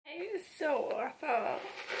So I thought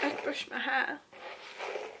I'd brush my hair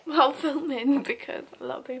while filming because a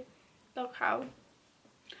lot of people look how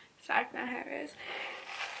sad my hair is.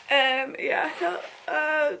 Yeah, I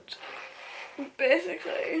thought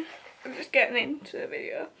basically I'm just getting into the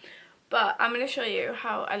video, but I'm going to show you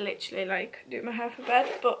how I literally like do my hair for bed.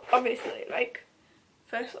 But obviously, like,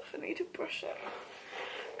 first off I need to brush it.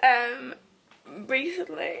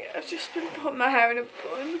 Recently I've just been putting my hair in a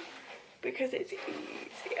bun because it's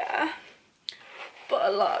easier, but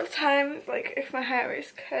a lot of times, like, if my hair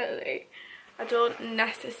is curly, I don't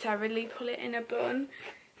necessarily put it in a bun,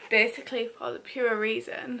 basically for the pure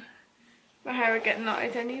reason my hair would get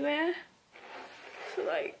knotted anyway. So,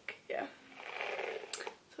 like, yeah,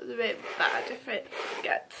 so it's a bit bad if it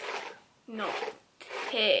gets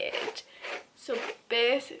knotted. So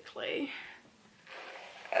basically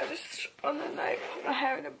I just on the night put my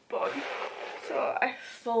hair in a bun. So I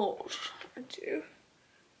thought I'd do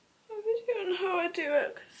a video on how I do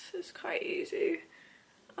it because it's quite easy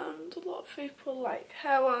and a lot of people like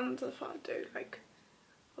hair ones. I thought I'd do like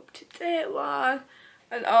up to date one,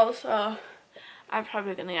 and also I'm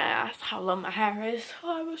probably going to get asked how long my hair is, so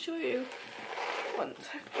I will show you once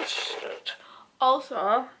I've brushed it.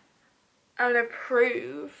 Also, I'm going to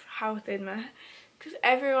prove how thin my hair, because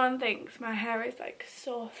everyone thinks my hair is like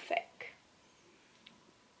so thick.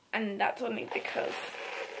 And that's only because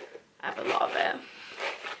I have a lot of it.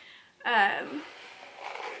 I'm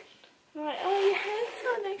like, oh, your hair's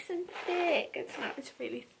so nice and thick. It's not, it's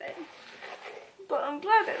really thin. But I'm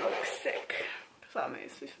glad it looks thick, because that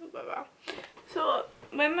makes me feel better. So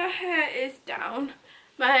when my hair is down,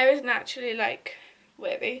 my hair is naturally like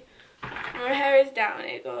wavy. When my hair is down,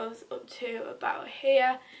 it goes up to about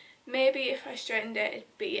here. Maybe if I straightened it,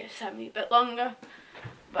 it'd be a semi bit longer.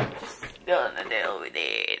 But I'm just gonna deal with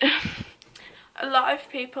it. A lot of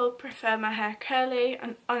people prefer my hair curly,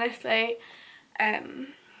 and honestly, I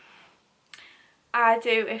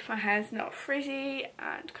do if my hair's not frizzy,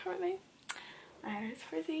 and currently my hair is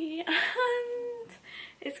frizzy and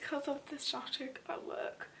it's because of the static at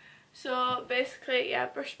work. So basically, yeah,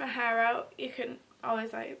 brush my hair out. You can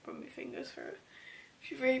always like run my fingers through it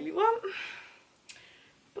if you really want,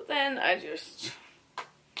 but then I just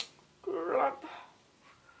grab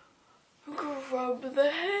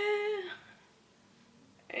the hair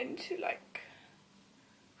into like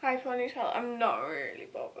high ponytail. I'm not really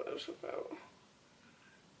bothered about,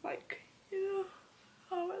 like, you know,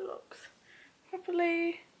 how it looks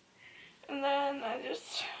properly, and then I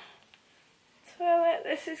just twirl it.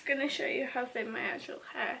 This is going to show you how thin my actual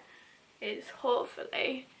hair is,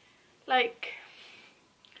 hopefully. Like,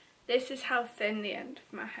 this is how thin the end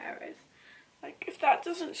of my hair is. Like, if that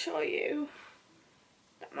doesn't show you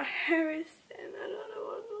that my hair is thin, I don't know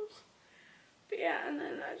what does. But yeah, and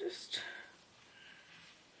then I just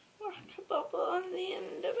whack a bubble on the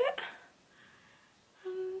end of it,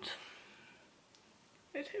 and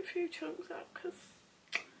I take a few chunks out because,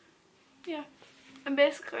 yeah, and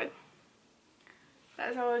basically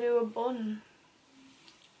that's how I do a bun.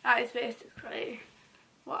 That is basically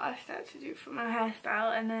what I start to do for my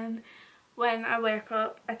hairstyle, and then when I wake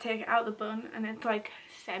up I take it out the bun and it's like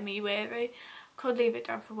semi-wavy. Could leave it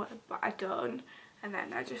down for what, but I don't, and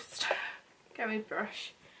then I just get my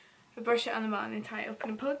brush. I brush it on the morning, tie it up in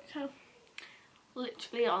a ponytail.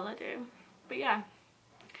 Literally all I do. But yeah,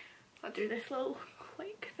 I'll do this little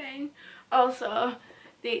quick thing. Also,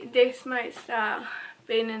 this might start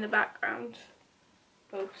being in the background.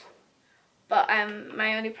 Oops. But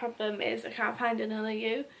my only problem is I can't find another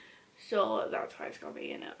U, so that's why it's got to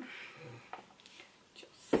be in it.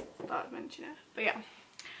 Just thought I'd mention it. But yeah.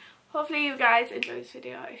 Hopefully you guys enjoyed this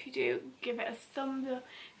video. If you do, give it a thumbs up.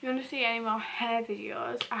 If you want to see any more hair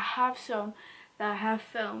videos, I have some that I have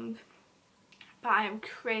filmed, but I am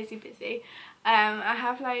crazy busy. I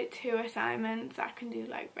have like 2 assignments that I can do,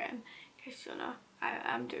 like written, in case you don't know.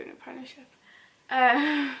 I'm doing an apprenticeship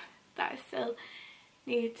that I still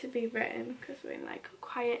need to be written because we're in like a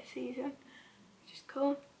quiet season, which is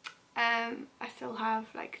cool. I still have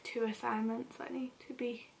like 2 assignments that need to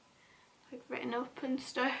be like written up and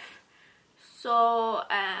stuff. So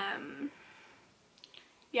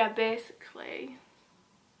yeah, basically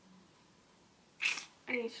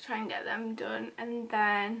I need to try and get them done, and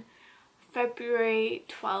then February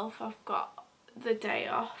 12th I've got the day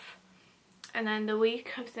off, and then the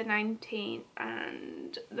week of the 19th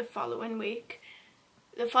and the following week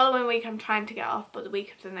I'm trying to get off, but the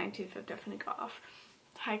week of the 19th I've definitely got off.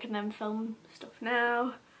 So I can then film stuff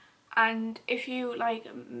now. And if you like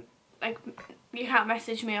you can't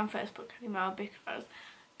message me on Facebook anymore because I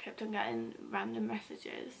kept on getting random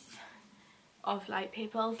messages of like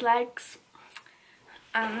people's legs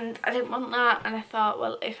and I didn't want that, and I thought,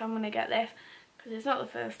 well, if I'm going to get this, because it's not the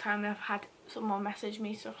first time I've had someone message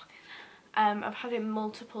me stuff, I've had it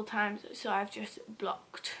multiple times, so I've just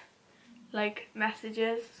blocked like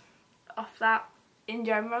messages off that in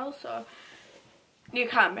general. So you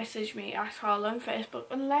can't message me at all on Facebook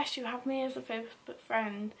unless you have me as a Facebook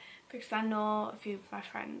friend, because I know a few of my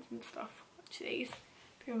friends and stuff watch these.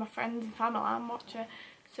 A few of my friends and family watch it,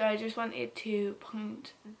 so I just wanted to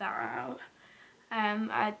point that out.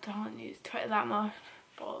 I don't use Twitter that much,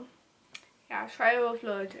 but yeah, I'll try to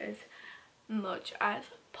upload as much as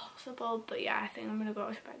possible. But yeah, I think I'm gonna go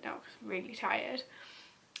to bed now because I'm really tired.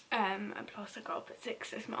 And plus I got up at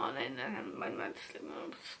 6 this morning and I'm like meant to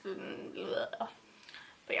sleep.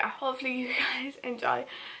 But yeah, hopefully you guys enjoy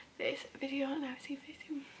this video and I'll see you very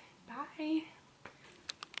soon. Bye.